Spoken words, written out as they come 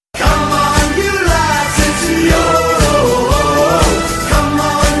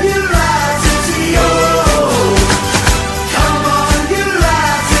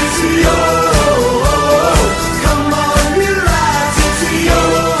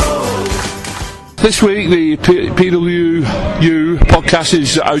This week the PWU podcast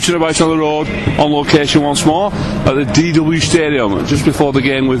is out and about on the road, on location once more at the DW Stadium just before the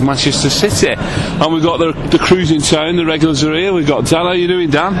game with Manchester City, and we've got the crews in town. The regulars are here. We've got Dan. How you doing,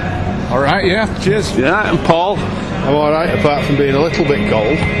 Dan? Alright, yeah, cheers. Yeah, and Paul? I'm alright, apart from being a little bit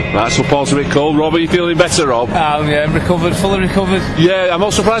cold. Right, so Paul's a bit cold. Rob, are you feeling better, Rob? Yeah, I'm recovered, fully recovered. Yeah, I'm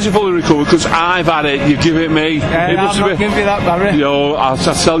not surprised you're fully recovered because I've had it. You give it me. Yeah, I'm not giving you that, Barry. I'll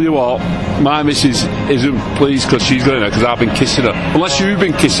tell you what, my missus isn't pleased because she's going there because I've been kissing her. Unless you've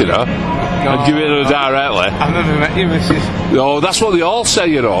been kissing her and giving her directly. I've never met you, missus. No, that's what they all say,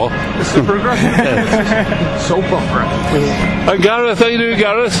 you know. It's the progression. Soap opera. And Gareth, how you doing,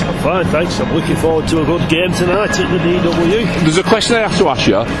 Gareth? Fine, thanks. I'm looking forward to a good game tonight at the DW. There's a question I have to ask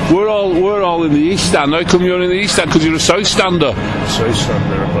you. We're all in the East Stand. How come you're in the East Stand? Because you're a South Stander. South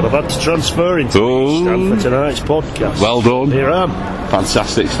Stander, but I've had to transfer into the East Stand for tonight's podcast. Well done. Here I am.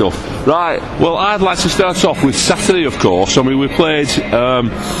 Fantastic stuff. Right, well, I'd like to start off with Saturday, of course. I mean, we played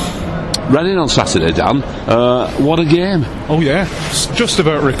Reading on Saturday, Dan. What a game. Oh yeah, just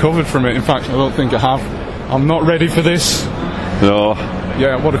about recovered from it. In fact, I don't think I have. I'm not ready for this. No.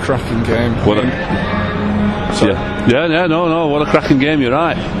 Yeah, what a cracking game. No, what a cracking game, you're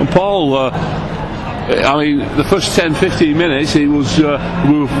right. And Paul, I mean, the first 10-15 minutes we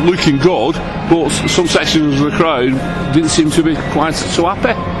were looking good, but some sections of the crowd didn't seem to be quite so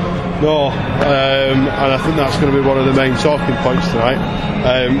happy. No, and I think that's going to be one of the main talking points tonight.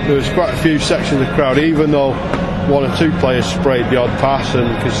 There was quite a few sections of the crowd, even though one or two players sprayed the odd pass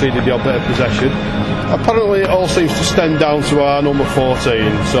and conceded the odd bit of possession. Apparently it all seems to stem down to our number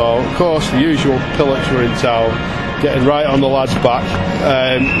 14, so of course the usual pillocks were in town, getting right on the lads' back,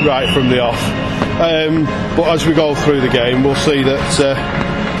 right from the off. But as we go through the game, we'll see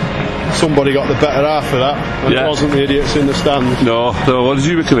that somebody got the better half of that, and it wasn't the idiots in the stands. No, so what did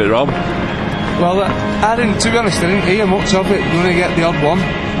you make of it, Rob? Well, to be honest, I didn't hear much of it. You only get the odd one.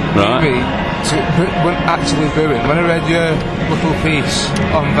 Right. Maybe, when actually booing. When I read your little piece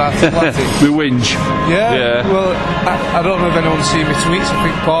on that Athletic. The whinge. Yeah. Well, I don't know if anyone's seen my tweets. I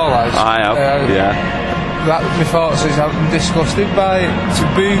think Paul has. I have, yeah. That my thoughts is I'm disgusted by it, to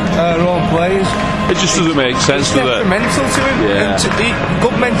boo our own players. It just doesn't make sense, does it? It's detrimental to him. Yeah. And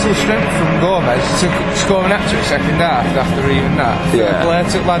good mental strength from Gomez to score an hat-trick second half after even that. Yeah. Lad.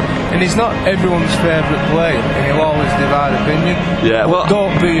 And he's not everyone's favourite player, and he'll always divide opinion. Yeah, well,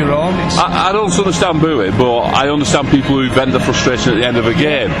 don't boo your own. I don't understand booing, but I understand people who vent their frustration at the end of a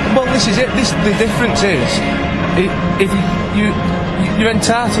game. Well, this is it. The difference is, if you're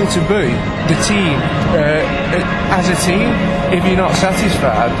entitled to boo the team as a team if you're not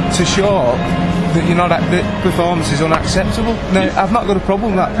satisfied, to show that the performance is unacceptable. Now, I've not got a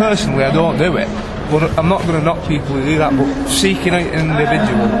problem with that personally. I don't do it, but I'm not going to knock people who do that. But seeking out an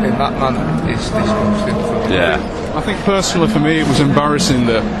individual in that manner is disgusting. Yeah. I think personally for me it was embarrassing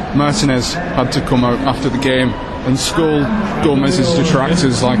that Martinez had to come out after the game and scold Gomez's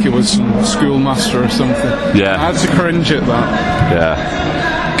detractors like he was some schoolmaster or something. Yeah. I had to cringe at that.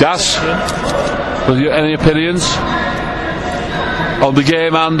 Yeah. Gas, any opinions on the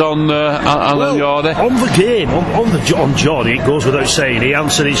game and on Jordi? On the game, on Jordi, it goes without saying, he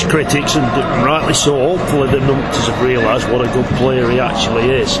answered his critics, and rightly so. Hopefully the numbers have realised what a good player he actually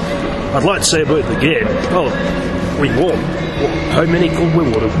is. I'd like to say about the game, well, we won. How many could we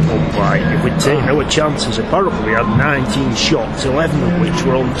would have won by if we'd taken our chances? Apparently we had 19 shots, 11 of which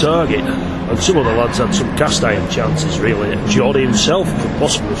were on target, and some of the lads had some cast iron chances really. Jordi himself could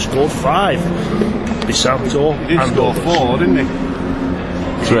possibly have scored 5. DeSanto He did score 4, didn't he?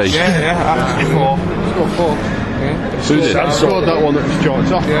 3. Actually 4. He scored 4. Who did? I scored that one that was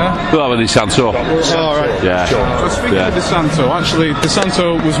chalked off. Yeah. Well, DeSanto. Alright. Yeah. So speaking of DeSanto, actually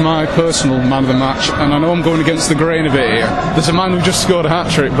DeSanto was my personal man of the match, and I know I'm going against the grain a bit here. There's a man who just scored a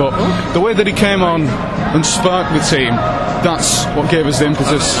hat-trick, but the way that he came on and sparked the team, that's what gave us the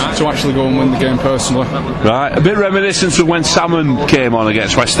impetus to actually go and win the game personally. Right, a bit reminiscent of when Salmon came on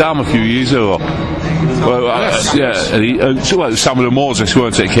against West Ham a few years ago. Well, Salmon and Moses,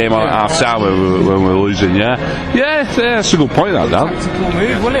 weren't it? Came on at half time when we were losing, yeah, that's a good point, that, Dan. Tactical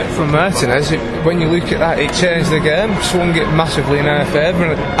move, wasn't it, from Martinez? When you look at that, it changed the game, swung it massively in our favour,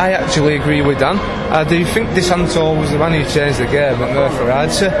 and I actually agree with Dan. I do think DeSanto was the man who changed the game, and therefore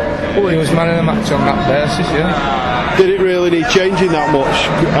I'd say he was man of the match on that basis, yeah. Did it really need changing that much?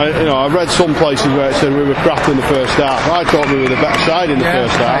 I read some places where it said we were crap in the first half. I thought we were the better side in the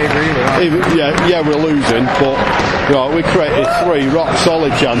first half. I agree with that. We're losing, but we created 3 rock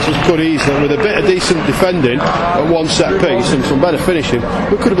solid chances, could easily, with a bit of decent defending at one set piece and some better finishing,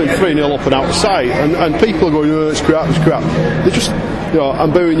 we could have been 3-0 up and out of sight. And people are going, oh, it's crap.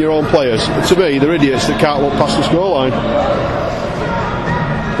 and booing your own players. To me, they're idiots that can't look past the scoreline.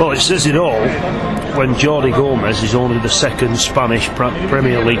 Well, it says it all when Jordi Gomez is only the second Spanish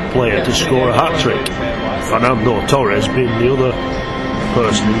Premier League player to score a hat-trick. Fernando Torres being the other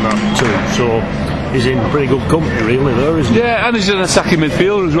person in that too. So he's in pretty good company, really, there, isn't he? Yeah, and he's an attacking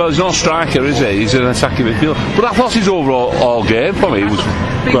midfielder as well. He's not a striker, is he? He's an attacking midfielder. But I thought his overall game for me was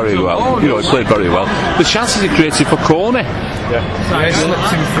very well. He played very well. The chances he created for Corney. Yeah, he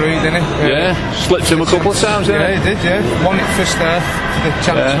slipped him through, didn't he? Yeah, slipped him a couple of times, didn't he? Yeah, he did, yeah. Won it first half, the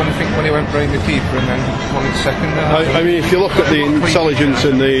chance when he went behind the keeper, and then won it second half. I mean, if you look at the intelligence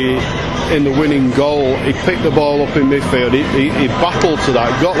in the winning goal, he picked the ball up in midfield, he battled to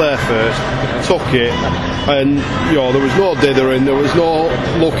that, got there first, took it, and there was no dithering, there was no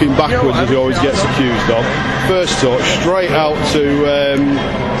looking backwards as he always gets accused of. First touch, straight out to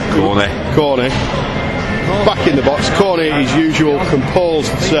Corney. Back in the box, Corney, his usual composed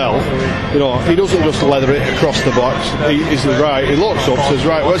self. He doesn't just leather it across the box. He looks up, says,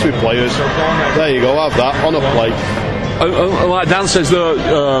 right, where's my players? There you go, have that on a plate. Like Dan says, though,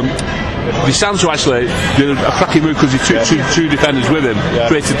 Di Santo actually did a cracking move because he took two defenders with him,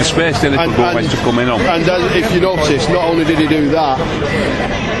 created the space then for Gomez to come in on. And if you notice, not only did he do that,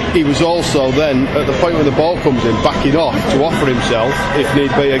 he was also then, at the point when the ball comes in, backing off to offer himself, if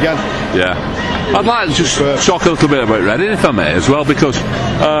need be, again. Yeah. I'd like to just talk a little bit about Reading, if I may, as well, because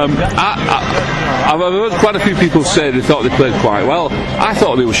I've heard quite a few people say they thought they played quite well. I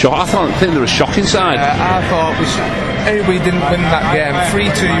thought they were shocked. I think they were a shocking side. I thought we didn't win that game.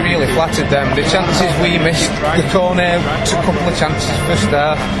 3-2 really flattered them. The chances we missed, the corner took a couple of chances first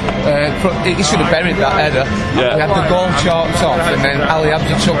half. He should have buried that header. Yeah. We had the goal chalked off, and then Ali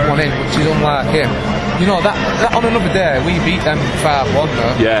Abdi took one in, which is unlike him. That on another day we beat them 5-1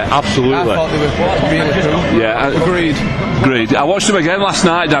 though. Yeah, absolutely. I thought they were really cool. Yeah, agreed. I watched them again last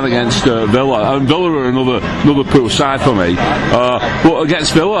night down against Villa, and Villa are another poor side for me. But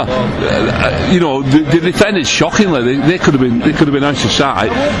against Villa, they defended shockingly. They could have been out of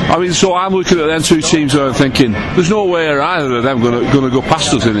sight. I mean, so I'm looking at them two teams and I'm thinking, there's no way either of them going to go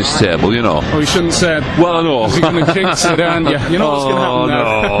past us in this table. Oh, you shouldn't say. Well, I know. You're going to jinx it, aren't you? You know what's going to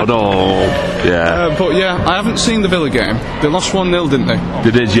happen now. No. Yeah. But yeah, I haven't seen the Villa game. They lost 1-0, didn't they?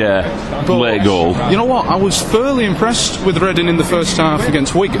 They did, yeah. But late goal. You know what? I was fairly impressed with Reading in the first half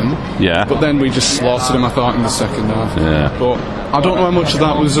against Wigan. Yeah. But then we just slaughtered them, I thought, in the second half. Yeah. But I don't know how much of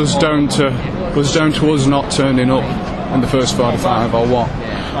that was down to us not turning up in the first 45 or what.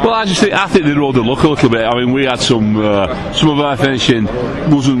 Well, I think they rode the luck a little bit. I mean, we had some of our finishing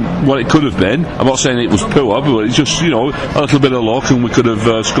wasn't what it could have been. I'm not saying it was poor, but it's just a little bit of luck, and we could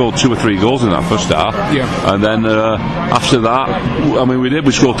have scored 2 or 3 goals in that first half. Yeah. And then after that, I mean,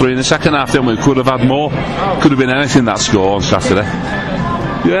 we scored 3 in the second half. Then we could have had more. Could have been anything that score on Saturday.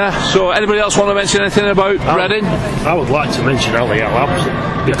 Yeah, so anybody else want to mention anything about Reading? I would like to mention Ali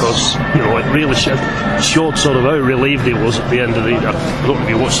Al-Abdi, because it really showed sort of how relieved he was at the end of the. I don't know if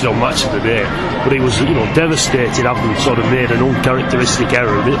you watched it on Match of the Day, but he was devastated having sort of made an uncharacteristic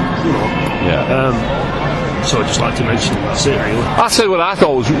error. Yeah. So I'd just like to mention that's it, really. I'll tell you what I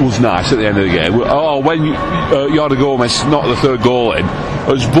thought was nice at the end of the game. When Jordi Gomez knocked the third goal in,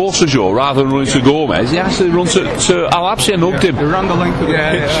 as Bosajo, rather than running to Gomez, he actually ran to Al-Abdi and hugged him. He ran the length of the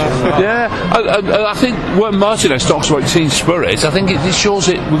pitch. Yeah. And I think when Martinez talks about team spirit, I think it shows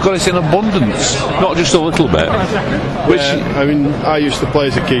we've got it in abundance, not just a little bit. I mean, I used to play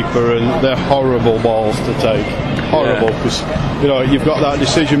as a keeper, and they're horrible balls to take. Horrible, because you've got that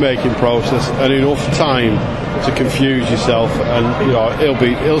decision-making process and enough time to confuse yourself, and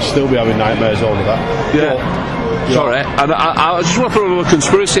he'll still be having nightmares over that. Yeah. Sorry, and I just want to throw a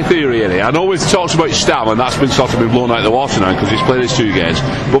conspiracy theory in here. I know we've talked about Stam, and that's been sort of blown out of the water now because he's played his 2 games.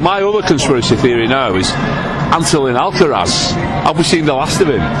 But my other conspiracy theory now is Antolin Alcaraz. Have we seen the last of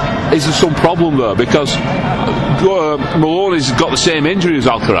him? Is there some problem there? Because Maloney's got the same injury as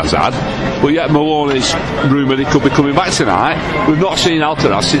Alcaraz had, but yet Maloney's rumoured he could be coming back tonight. We've not seen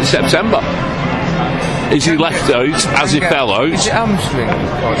Alcaraz since September. Is he left out as he fell out? Is it hamstring?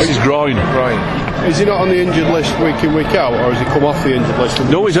 It's his groin. Is he not on the injured list week in, week out, or has he come off the injured list?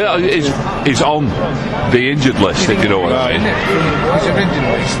 No, he's on the injured list, if you know what I mean.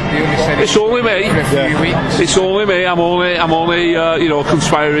 It's only me. It's only me. I'm only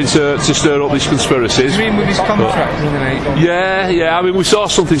conspiring to stir up these conspiracies. You mean with his contract running out? Yeah. I mean, we saw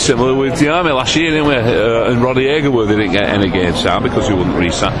something similar with the Army last year, didn't we? And Roddy Hagerworth didn't get any game time because he wouldn't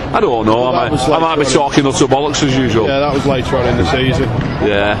re-sign. I don't know. I might be talking talking utter bollocks as usual. Yeah, that was later on in the season.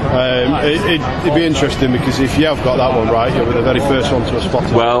 Yeah. It'd be interesting because if you have got that one right, you'll be the very first one to a spot.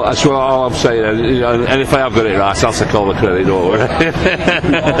 Well, that's what all I'm saying, and if I have got it right, I'll take all the credit, don't worry.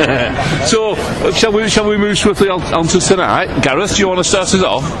 So, shall we move swiftly on to tonight? Gareth, do you want to start us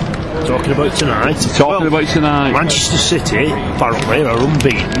off? Talking about tonight. Manchester City apparently are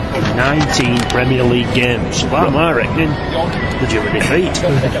unbeaten in 19 Premier League games. So that, I reckon, the due a defeat.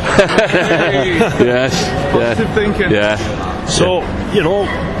 Yes. Positive thinking. Yeah. So, you know,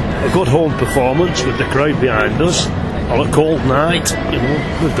 a good home performance with the crowd behind us on a cold night. You know,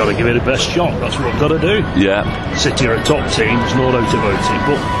 we've got to give it a best shot. That's what we've got to do. Yeah. City are a top team, there's no doubt about it.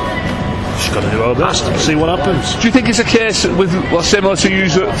 But just got to do our best and see what happens. Do you think it's a case with similar to you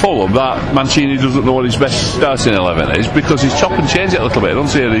at Fulham that Mancini doesn't know what his best starting 11 is because he's chop and change it a little bit,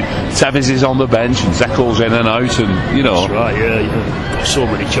 doesn't he? Tevez is on the bench and Zeko's in and out, and you know. That's right, yeah. Got so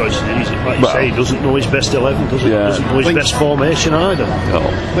many choices. Like you say, he doesn't know his best 11, doesn't he? Doesn't know his best formation either. No.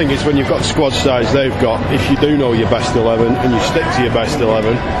 The thing is, when you've got the squad size they've got, if you do know your best 11 and you stick to your best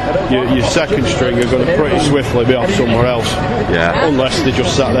 11, your second string are going to pretty swiftly be off somewhere else. Yeah. Unless they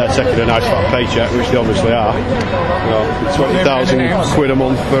just sat there taking a nice fat paycheck, which they obviously are. You know, 20,000 quid a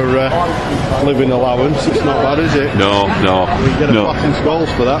month for living allowance. It's not bad, is it? No. You get a flat in Scholes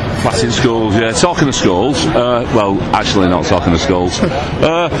for that. Flat in Scholes, yeah. Talking of Scholes, well, actually not talking of Scholes.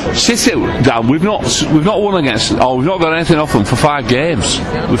 City, Dan, we've not won against, or we've not got anything off them for 5 games.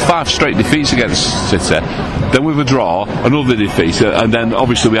 With 5 straight defeats against City. Then with a draw, another defeat, and then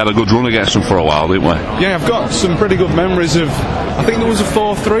obviously we had a good run against them for a while, didn't we? Yeah, I've got some pretty good memories of, I think there was a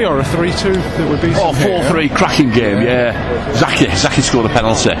 4-3 or a 3-2 that would be. Oh, 4-3, cracking game, yeah. Zaki scored a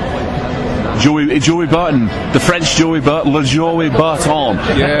penalty. Joey Burton, the French Joey Burton, inspired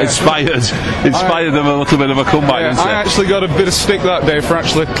them a little bit of a comeback, didn't I actually got a bit of stick that day for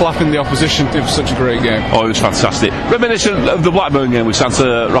actually clapping the opposition. It was such a great game. Oh, it was fantastic. Reminiscent of the Blackburn game with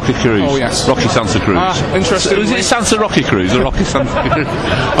Santa Rocky Cruz. Oh, yes. Rocky Santa Cruz. Interesting. Is it Santa Rocky Cruz or Rocky Santa Cruz?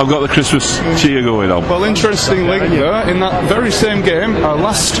 I've got the Christmas cheer going on. Well, interesting link there. In that very same game, our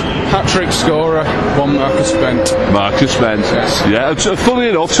last hat-trick scorer, one Marcus Bent. Yes. Yeah, funny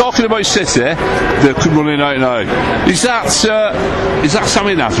enough, talking about City, they're running out now. Is that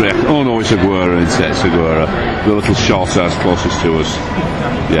Sami Nasri? Oh no, it's Aguero, isn't it? It's Aguero. The little short ass closest to us.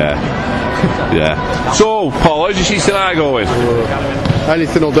 Yeah. So, Paul, how do you see tonight going?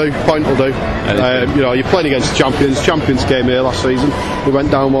 Anything will do, point will do. You know, you're playing against champions. Champions came here last season. We went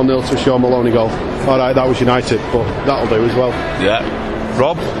down 1-0 to a Sean Maloney goal. Alright, that was United, but that'll do as well. Yeah.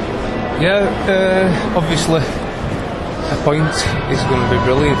 Rob? Yeah, obviously a point is going to be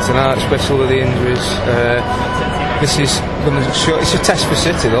brilliant tonight, especially with the injuries. This is going to show, it's a test for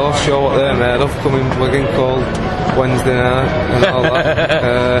City though, show what they're made of, coming Wigan cold Wednesday night and all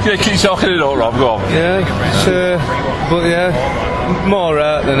that. Yeah, keep talking it all, Rob, go on. Yeah, but yeah, more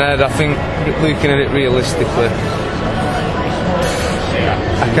right than Ed. I think, looking at it realistically,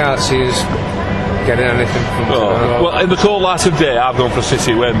 I can't see us getting anything from tonight. Well, in the cold light of day, I've gone for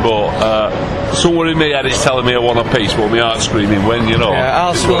City win, but somewhere in my head it's telling me I want a piece, but my heart's screaming win, you know. Yeah,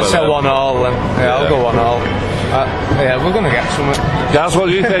 I'll still say 1-1 then. Yeah, I'll go 1-1. Yeah, we're going to get something. Guys, what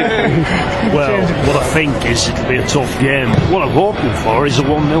do you think? Well, what I think is it'll be a tough game. What I'm hoping for is a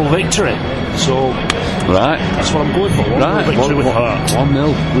 1-0 victory. So, right, that's what I'm going for. 1-0 victory with heart.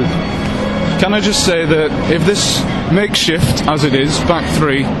 1-0 with. Can I just say that if this makeshift, as it is, back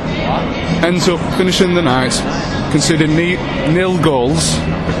 3 ends up finishing the night, considered nil goals,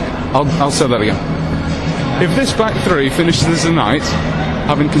 I'll say that again. If this back 3 finishes the night,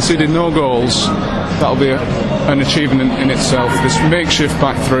 having conceded no goals, that'll be an achievement in itself. This makeshift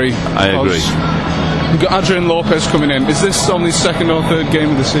back 3. I agree. We've got Adrian Lopez coming in. Is this only 2nd or 3rd game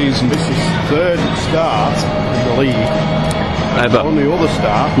of the season? This is 3rd start in the league. But on the other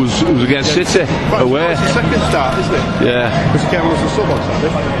start was against City away. It's the 2nd start, isn't it? Yeah. Because he came on as a sub on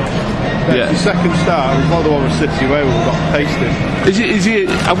Saturday. Yeah. It's the 2nd start. We've got the one with City away. We've got pasted. Is he?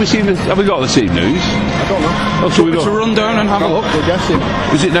 Have we got the team news? I don't know. Oh, so we To run down and have a look. We're guessing.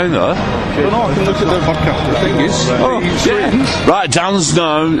 Is it down there? I don't know, I can look at the podcast. The thing is, Oh, yeah. Right, Dan's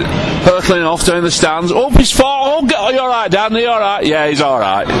now hurtling off down the stands. Oh, he's fall. Oh, are you alright, Dan? Are you alright? Yeah, he's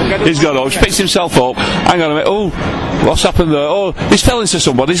alright. He's got up. He's picked himself up. Hang on a minute. Oh, what's happened there? Oh, he's fell into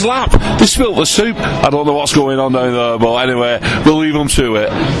somebody's lap. They spilt the soup. I don't know what's going on down there, but anyway, we'll leave them to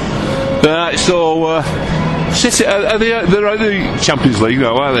it. So, City, they're out of the Champions League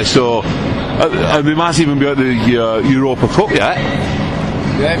now, aren't they? So, and they might even be at the Europa Cup yet.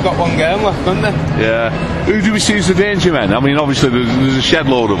 Yeah, they've got one game left, haven't they? Yeah. Who do we see as the danger men? I mean, obviously there's a shed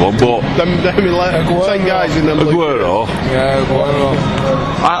load of them, but... Them 10 guys in them. Aguero. Yeah,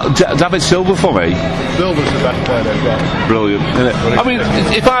 Aguero. David Silva for me. Silva's the best player they've got. Brilliant, isn't it? I mean,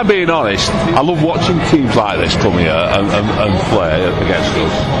 if I'm being honest, I love watching teams like this come here and play against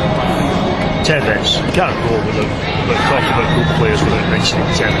us. Tevez, you can't go with them. But talking about good players without mentioning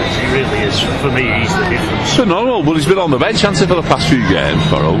Tevez, he really is. For me, he's the difference. Phenomenal, but he's been on the bench, hasn't he, for the past few games,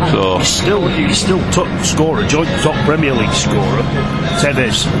 Farrell? So He's still top scorer, joint top Premier League scorer.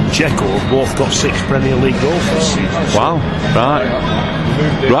 Tevez and Dzeko have both got 6 Premier League goals this season. wow, right.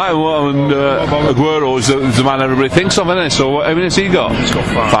 Right, well, and Aguero is the man everybody thinks of, isn't he? So, how many has he got? He's got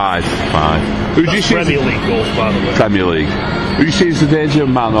 5. 5. Who do you see? Premier League goals, by the way. Premier League. Who sees the danger of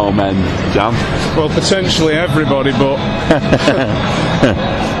man or men, Jan? Well, potentially everybody, but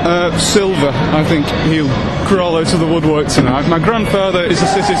Silva, I think he'll crawl out of the woodwork tonight. My grandfather is a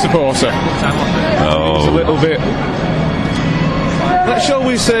City supporter. He's a little bit... shall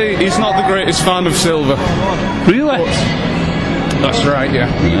we say he's not the greatest fan of Silva. Really? That's right, yeah.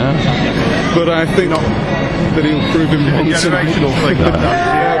 But I think that he'll prove him wrong tonight. Generational thing like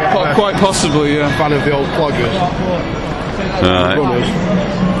that. Yeah, quite possibly, yeah. Fan of the old cloggers.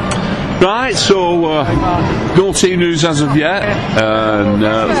 Right, so no team news as of yet, and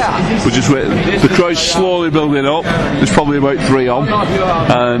we're just waiting. The crowd's slowly building up. There's probably about 3 on.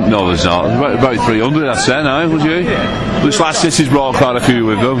 No, there's not. There's about 300, I'd say now, would you? Looks like City's brought quite a few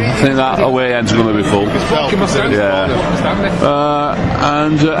with them. I think that away end's going to be full. Yeah.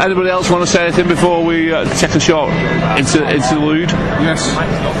 And anybody else want to say anything before we take a shot into the lead? Yes.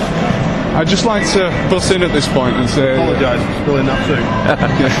 I'd just like to bust in at this point and say... Apologise for spilling that too.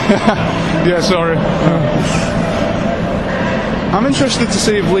 Yeah, sorry. I'm interested to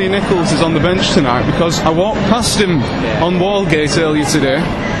see if Lee Nichols is on the bench tonight, because I walked past him on Wallgate earlier today.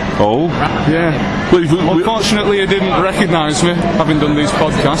 Oh? Yeah. Unfortunately, he didn't recognise me, having done these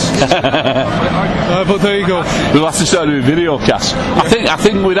podcasts. But there you go. We'll have to start doing video casts. I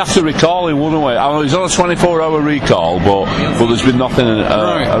think we'd have to recall him, wouldn't we? I know he's on a 24-hour recall, but there's been nothing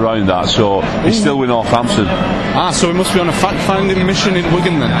around that, so he's still with Northampton. So he must be on a fact-finding mission in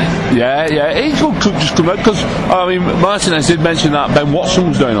Wigan then. Yeah. He could just come out, because I mean, Martinez did mention that Ben Watson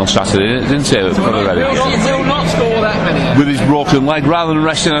was doing on Saturday, didn't he? He'll not score that many. With his broken leg, rather than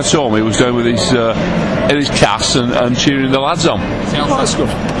resting at home, he was down with his in his cast and cheering the lads on. That's good.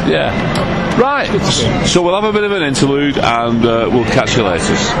 Yeah. Right. So we'll have a bit of an interlude and we'll catch you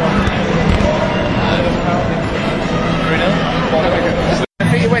later.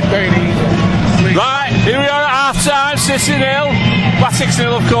 Right, here we are at half time, City 0, Batik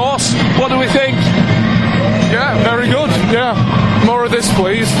 0 of course. What do we think? Yeah, very good. Yeah, more of this,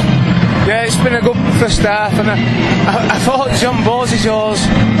 please. Yeah, it's been a good first half, and I thought John Bozio's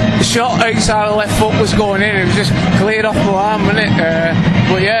shot outside the left foot was going in. It was just cleared off the line, wasn't it?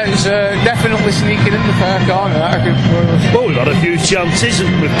 But yeah, it was definitely sneaking in the fair corner. Well, we've had a few chances and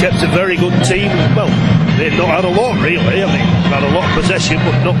we've kept a very good team. Well, they've not had a lot really. I mean, we've had a lot of possession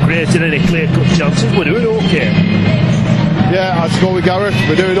but not created any clear-cut chances. We're doing okay. Yeah, I'd go with Gareth.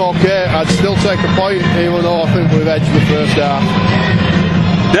 We're doing okay. I'd still take a point, even though I think we've edged the first half.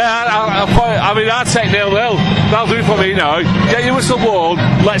 Yeah, I'd take 0-0. That'll do for me now. Get your whistle blown.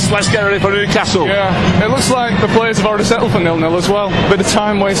 Let's get ready for Newcastle. Yeah, it looks like the players have already settled for 0-0 as well. Bit of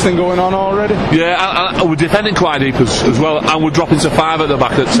time wasting going on already. Yeah, we're defending quite deep as well, and we're dropping to 5 at the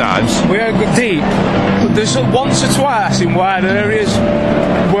back at times. We are deep. There's once or twice in wide areas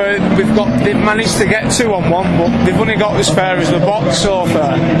where they've managed to get 2-on-1, but they've only got as far as the box so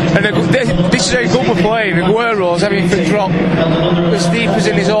far. And this is how good we're playing. Aguero's having to drop as deep as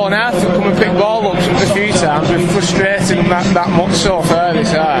in his own half and come and pick ball up a few times. We've frustrated him that much so far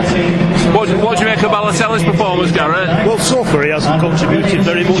this half. What do you make of Balotelli's performance, Gareth? Well, so far he hasn't contributed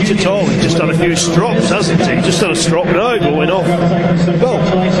very much at all. He's just had a few strops, hasn't he? Just had a strop now going off. Well,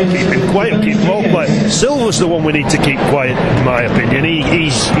 keep him quiet, keep ball quiet. Silva's the one we need to keep quiet, in my opinion.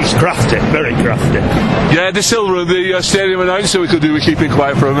 He's crafty, very crafty. Yeah, De Silva, the stadium announcer, we could do with keeping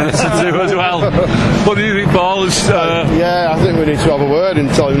quiet for a minute or two as well. What do you think, Paul? Yeah, I think we need to have a word and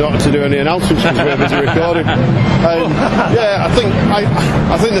tell him not to do any announcements because we're busy recording. Yeah,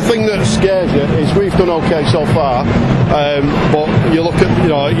 I think the thing that scares you is we've done okay so far, but you look at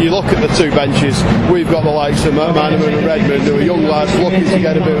the 2 benches. We've got the likes of McManaman and Redmond, who are young lads looking to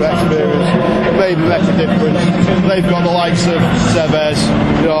get a bit of experience, maybe make a difference. They've got the likes of Tevez,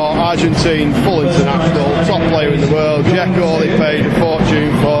 Argentine, full international, top player in the world. Dzeko, they paid a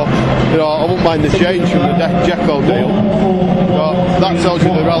fortune for. I wouldn't mind the change from the Dzeko deal. That tells you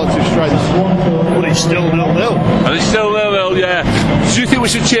the relative strength. But it's still 0-0. And it's still 0-0, yeah. Do you think we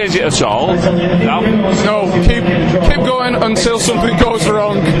should change it at all? No, keep going until something goes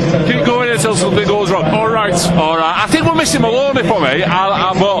wrong. Keep going until something goes wrong. All right. I think we're missing Maloney for me.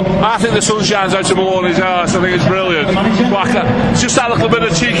 But I think the sun shines out of Maloney's arse. I think it's brilliant. It's just that little bit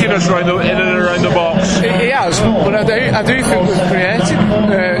of cheekiness in and around the box. He has, but I do think we've created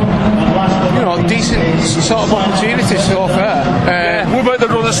decent sort of opportunities so far. What about the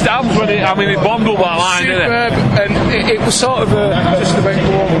run of Stamps when he bondled that line, didn't it? And it was sort of just about to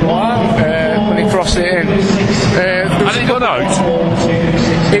go over the line when he crossed it in. Had it gone out?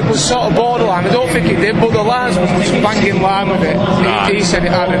 It was sort of borderline. I don't think it did, but the linesman was bang in line with it. He said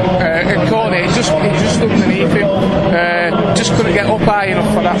it hadn't. And Corney, it just underneath him. Just couldn't get up high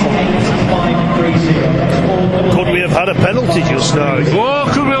enough for that one. Could we have had a penalty just now? Oh,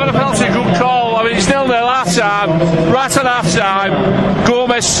 could we have had a penalty? Good call. I mean, it's still there half time. Right at half time,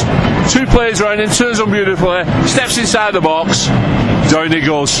 Gomez, 2 plays round him, turns on beautifully, steps inside the box, down he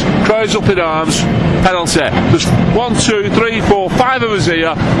goes. Crowds up in arms, penalty. There's 1, 2, 3, 4, 5 of us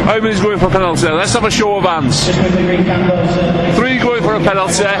here. How many's going for a penalty? Let's have a show of hands. 3 going for a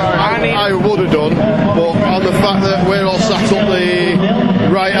penalty. I would have done, but on the fact that we're all sat up the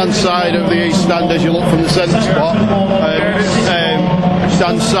right hand side of the east stand as you look from the centre spot,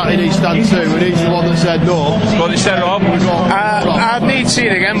 Stan's sat in east stand 2, and he's the one that said no. Got it set up. I'd need to see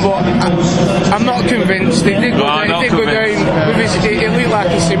it again, but I'm not convinced. It did go down with his, it looked like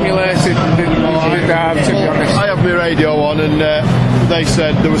he simulated the dive, to be honest. I have my radio on, and they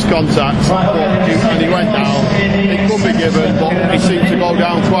said there was contact, and he went down. It could be given, but he seemed to go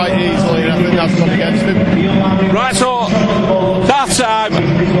down quite easily, and I think that's gone against him. Right, so that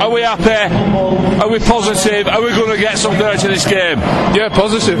time, are we happy? Are we positive? Are we going to get something out of this game? Yeah,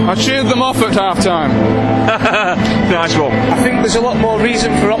 positive. I cheered them off at half time. Nice one. I think there's a lot more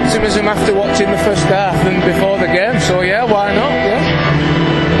reason for optimism after watching the first half than before the game, so yeah, why not?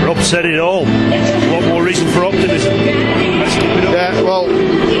 Yeah. Rob said it all. A lot more reason for optimism. Yeah, well,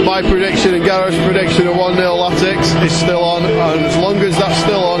 my prediction and Gareth's prediction of 1-0 Latics is still on, and as long as that's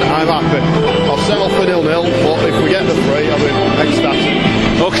still on, I'm happy. I'll settle for 0-0, but if we get the 3, I'll be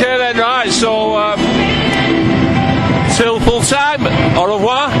ecstatic. Okay then, right, so till full time. Au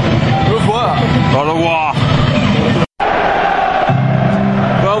revoir. Au revoir. Au revoir.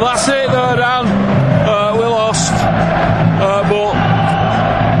 Well, that's it there, Dan. We lost, but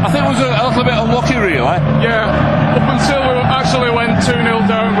I think it was a little bit unlucky, really. Yeah, up until we actually went 2-0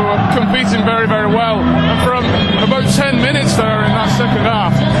 down, we were competing very, very well. And from about 10 minutes there in that second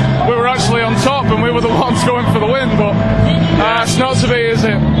half, we were actually on top and we were the ones going for the win, but it's not to be, is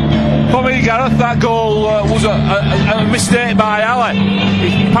it? For me, Gareth, that goal was a mistake by Ali.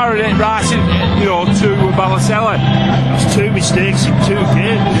 He parried it right in, to Balotelli. That's 2 mistakes in 2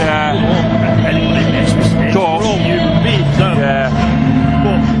 games. Yeah. Anybody makes mistakes. We're all human beings, aren't we? Yeah.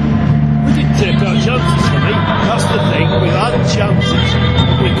 But we didn't take our chances, for me. That's the thing. We had chances.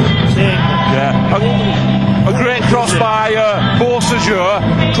 We couldn't take them. Yeah. A great cross by Beausejour,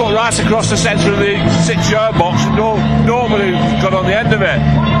 cut right across the centre of the 6-yard box. Nobody got on the end of it.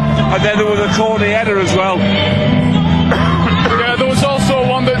 And then there was a corner header as well. Yeah, there was also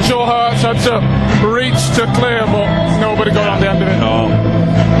one that Joe Hart had to reach to clear, but nobody got on the end of it. No.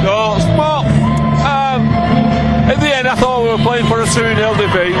 But in the end, I thought we were playing for a 2-0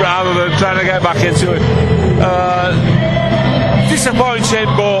 defeat rather than trying to get back into it. Disappointing,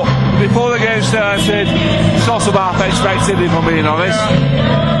 but before the game started, sort of half expected, if I'm being honest.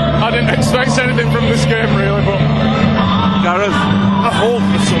 Yeah. I didn't expect anything from this game, really, but Gareth, I hope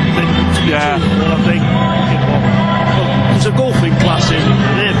for something to be truthful, I think. There's a golfing class in,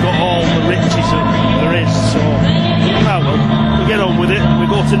 they've got all the riches that there is, so we get on with it, we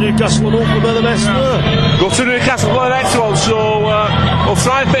go to Newcastle and hope we're the best there. Go to Newcastle for the next one, so we'll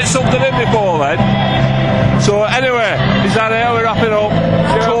try and fit something in before then. So anyway, is that it? We're wrapping up.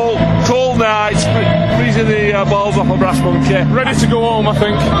 Yeah. Cold nights, freezing the balls off a brass monkey. ready to go home, I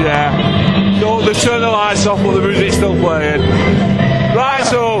think. Yeah. So they've turned the lights off, but the music's still playing. Right,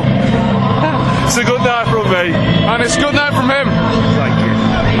 so it's a good night from me. And it's good night from him. Thank you.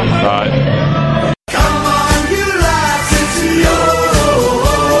 Right.